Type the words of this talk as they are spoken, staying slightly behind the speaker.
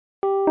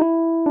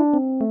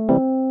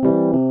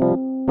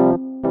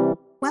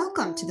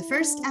Welcome to the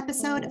first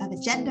episode of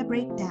Agenda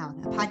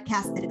Breakdown, a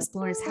podcast that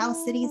explores how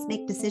cities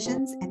make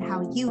decisions and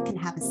how you can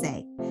have a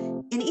say.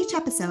 In each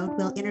episode,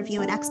 we'll interview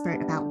an expert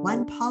about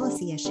one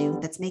policy issue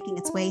that's making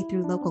its way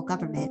through local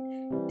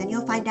government. Then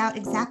you'll find out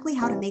exactly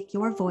how to make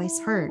your voice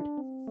heard.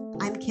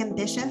 I'm Kim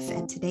Bishop,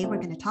 and today we're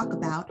going to talk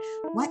about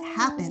what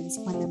happens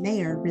when the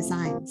mayor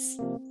resigns.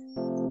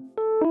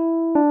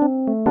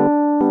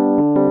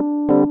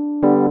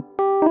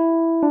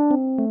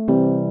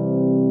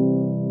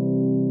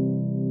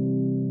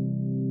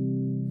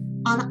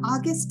 On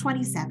August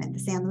 27th,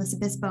 San Luis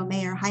Obispo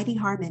Mayor Heidi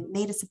Harmon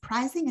made a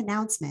surprising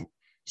announcement.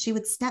 She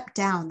would step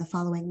down the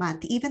following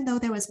month, even though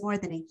there was more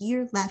than a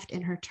year left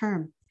in her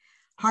term.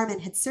 Harmon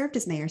had served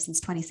as mayor since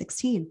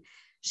 2016.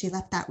 She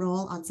left that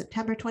role on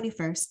September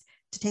 21st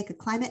to take a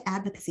climate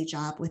advocacy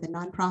job with a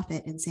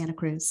nonprofit in Santa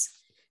Cruz.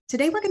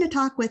 Today, we're going to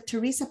talk with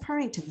Teresa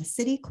Purrington, the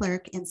city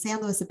clerk in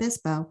San Luis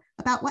Obispo,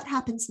 about what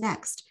happens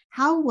next.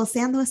 How will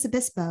San Luis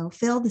Obispo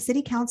fill the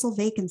city council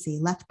vacancy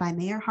left by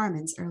Mayor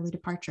Harmon's early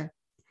departure?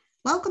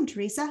 Welcome,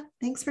 Teresa.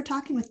 Thanks for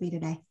talking with me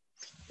today.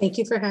 Thank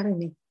you for having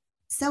me.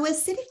 So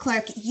as city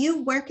clerk,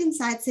 you work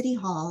inside City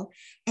Hall,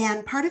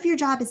 and part of your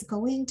job is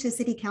going to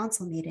city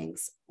council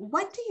meetings.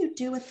 What do you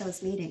do with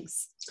those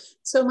meetings?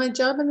 So my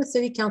job in the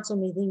city council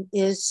meeting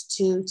is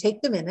to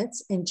take the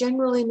minutes and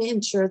generally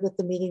ensure that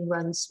the meeting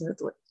runs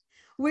smoothly.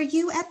 Were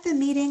you at the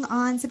meeting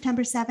on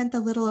September 7th, a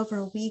little over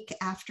a week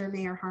after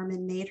Mayor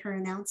Harmon made her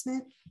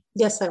announcement?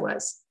 Yes, I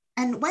was.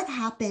 And what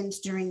happened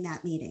during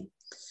that meeting?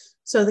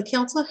 So the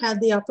council had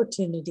the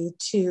opportunity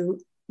to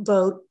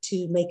vote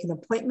to make an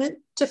appointment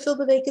to fill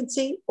the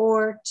vacancy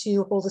or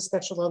to hold a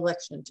special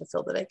election to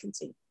fill the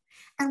vacancy.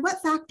 And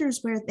what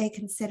factors were they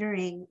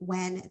considering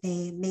when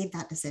they made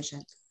that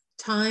decision?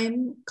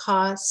 Time,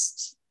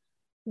 cost,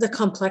 the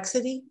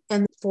complexity,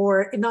 and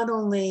for not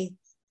only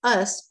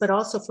us, but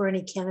also for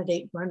any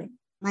candidate running.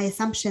 My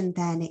assumption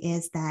then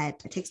is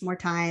that it takes more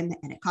time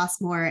and it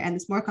costs more and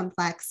it's more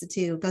complex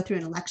to go through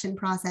an election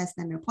process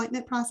than an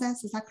appointment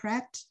process. Is that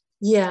correct?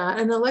 Yeah,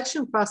 an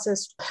election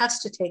process has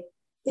to take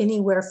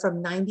anywhere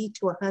from 90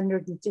 to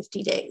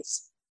 150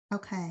 days.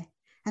 Okay.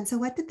 And so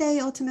what did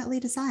they ultimately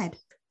decide?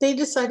 They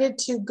decided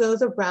to go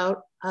the route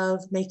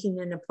of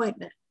making an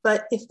appointment.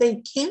 But if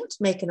they can't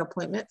make an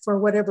appointment for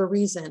whatever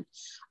reason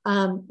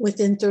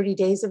within 30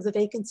 days of the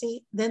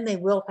vacancy, then they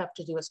will have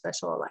to do a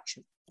special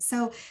election.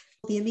 So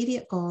the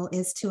immediate goal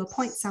is to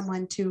appoint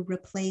someone to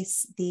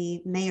replace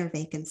the mayor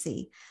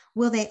vacancy.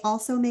 Will they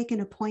also make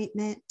an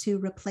appointment to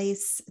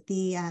replace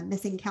the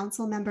missing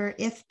council member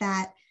if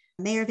that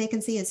mayor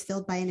vacancy is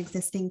filled by an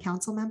existing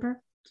council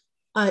member?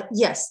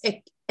 Yes,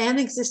 an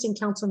existing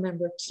council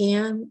member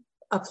can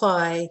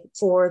apply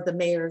for the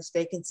mayor's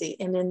vacancy.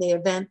 And in the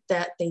event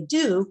that they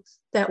do,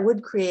 that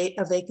would create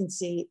a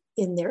vacancy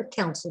in their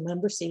council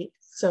member seat.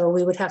 So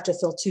we would have to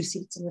fill two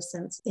seats in a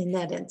sense in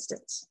that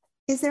instance.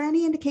 Is there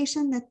any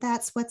indication that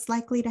that's what's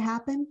likely to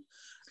happen?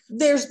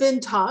 There's been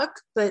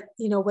talk, but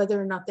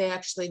whether or not they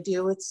actually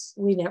do,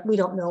 we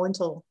don't know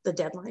until the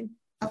deadline.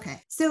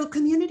 Okay, so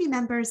community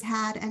members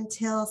had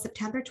until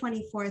September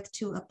 24th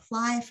to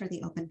apply for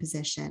the open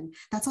position.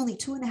 That's only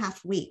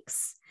 2.5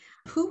 weeks.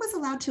 Who was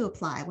allowed to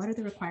apply? What are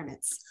the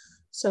requirements?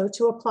 So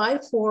to apply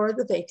for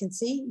the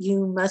vacancy,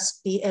 you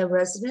must be a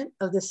resident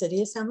of the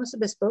city of San Luis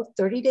Obispo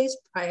 30 days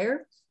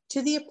prior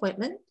to the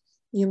appointment.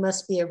 You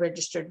must be a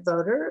registered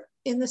voter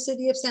in the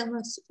city of San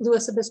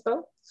Luis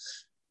Obispo.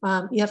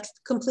 You have to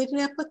complete an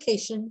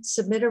application,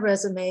 submit a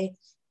resume,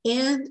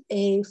 and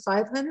a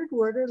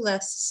 500-word or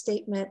less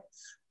statement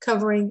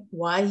covering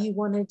why you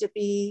wanted to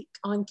be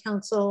on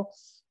council,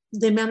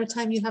 the amount of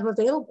time you have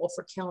available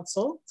for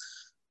council,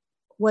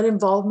 what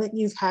involvement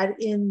you've had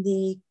in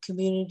the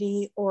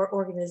community or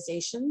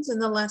organizations in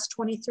the last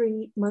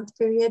 23-month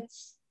period,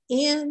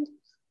 and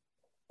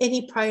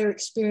any prior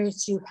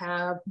experience you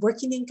have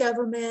working in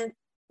government,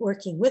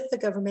 working with the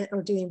government,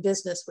 or doing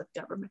business with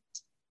government.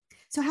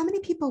 So how many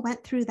people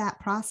went through that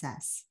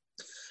process?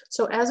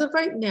 So as of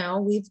right now,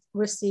 we've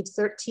received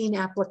 13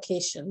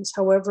 applications.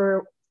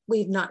 However,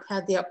 we've not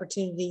had the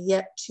opportunity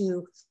yet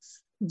to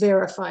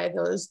verify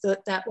those.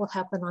 That will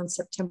happen on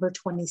September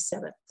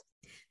 27th.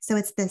 So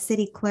it's the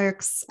city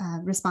clerk's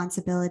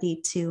responsibility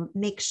to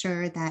make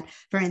sure that,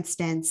 for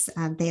instance,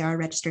 they are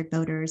registered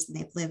voters and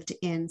they've lived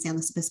in San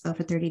Luis Obispo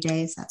for 30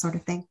 days, that sort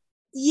of thing.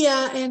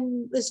 Yeah,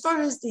 and as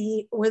far as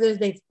whether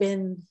they've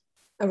been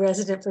a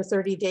resident for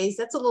 30 days,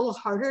 that's a little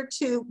harder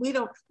to, we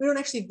don't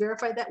actually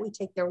verify that, we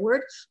take their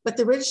word, but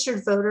the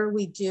registered voter,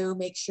 we do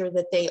make sure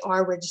that they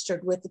are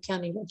registered with the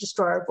county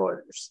registrar of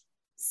voters.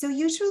 So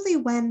usually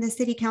when the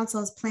city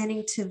council is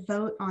planning to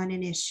vote on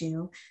an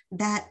issue,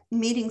 that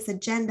meeting's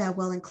agenda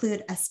will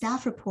include a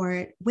staff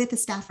report with a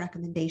staff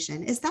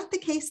recommendation. Is that the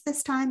case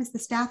this time? Is the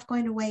staff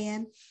going to weigh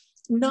in?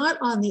 Not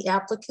on the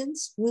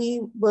applicants.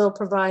 We will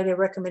provide a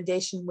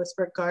recommendation with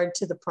regard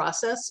to the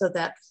process so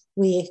that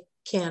we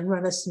can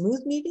run a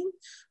smooth meeting.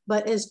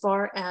 But as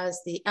far as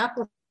the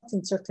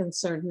applicants are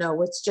concerned,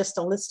 no, it's just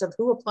a list of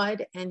who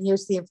applied and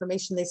here's the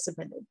information they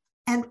submitted.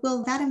 And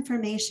will that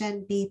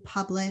information be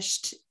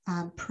published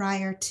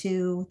prior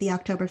to the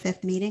October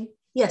 5th meeting?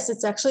 Yes,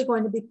 it's actually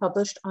going to be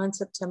published on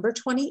September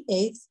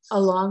 28th,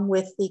 along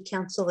with the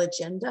council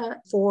agenda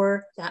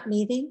for that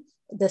meeting,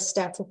 the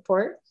staff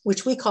report,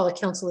 which we call a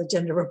council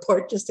agenda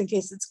report, just in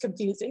case it's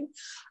confusing.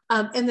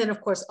 And then,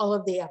 of course, all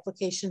of the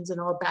applications and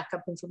all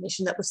backup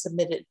information that was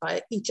submitted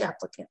by each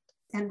applicant.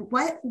 And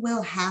what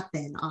will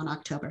happen on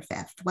October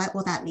 5th? What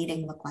will that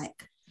meeting look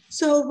like?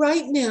 So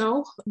right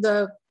now,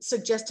 the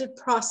suggested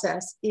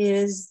process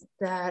is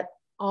that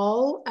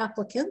all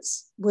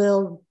applicants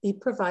will be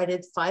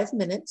provided 5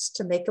 minutes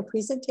to make a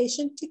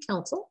presentation to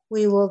council.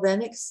 We will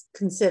then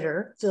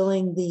consider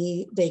filling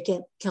the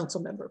vacant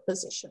council member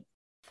position.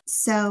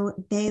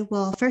 So they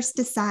will first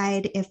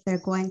decide if they're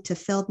going to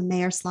fill the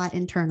mayor slot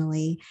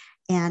internally.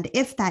 And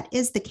if that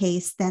is the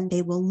case, then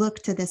they will look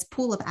to this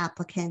pool of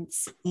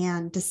applicants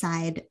and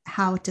decide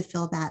how to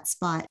fill that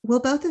spot. Will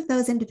both of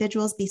those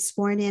individuals be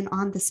sworn in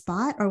on the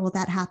spot, or will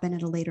that happen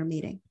at a later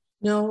meeting?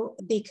 No,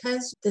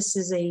 because this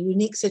is a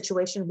unique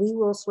situation, we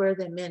will swear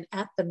them in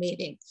at the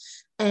meeting.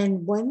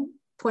 And one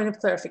point of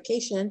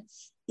clarification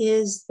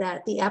is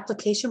that the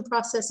application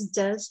process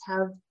does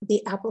have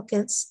the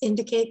applicants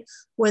indicate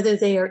whether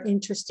they are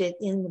interested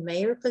in the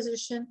mayor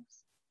position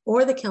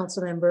or the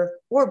council member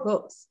or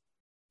both.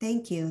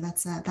 Thank you.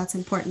 That's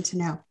important to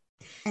know.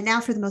 And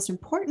now for the most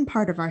important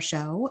part of our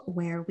show,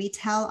 where we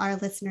tell our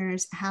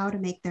listeners how to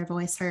make their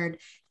voice heard,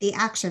 the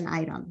action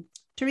item.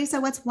 Teresa,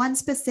 what's one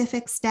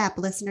specific step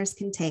listeners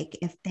can take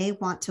if they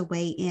want to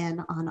weigh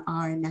in on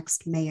our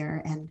next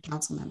mayor and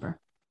council member?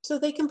 So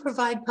they can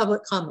provide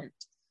public comment.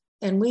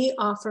 And we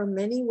offer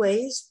many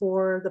ways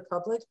for the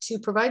public to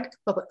provide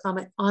public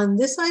comment on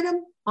this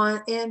item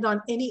and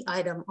on any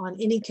item on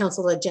any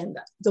council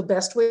agenda. The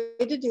best way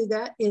to do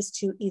that is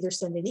to either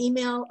send an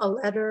email, a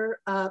letter,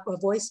 a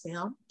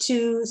voicemail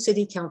to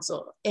City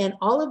Council. And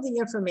all of the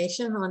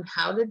information on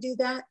how to do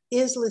that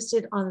is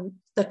listed on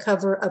the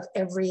cover of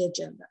every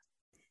agenda.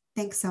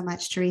 Thanks so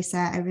much,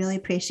 Teresa. I really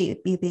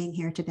appreciate you being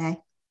here today.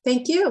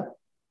 Thank you.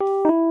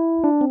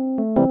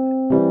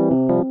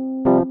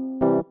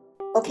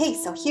 Okay,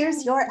 so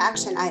here's your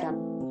action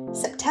item.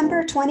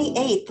 September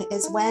 28th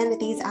is when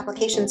these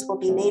applications will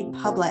be made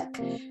public.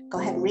 Go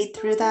ahead and read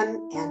through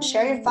them and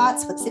share your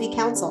thoughts with City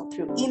Council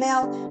through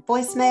email,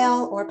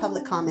 voicemail, or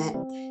public comment.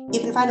 You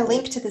can find a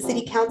link to the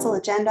City Council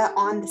agenda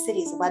on the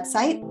city's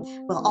website.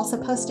 We'll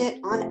also post it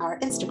on our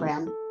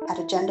Instagram at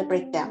Agenda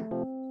Breakdown.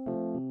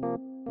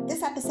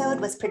 This episode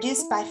was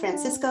produced by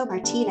Francisco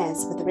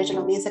Martinez with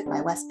original music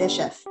by Wes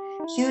Bishop.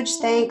 Huge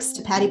thanks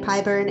to Patty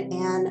Pyburn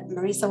and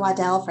Marisa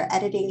Waddell for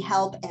editing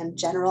help and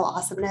general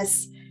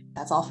awesomeness.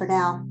 That's all for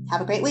now.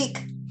 Have a great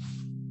week.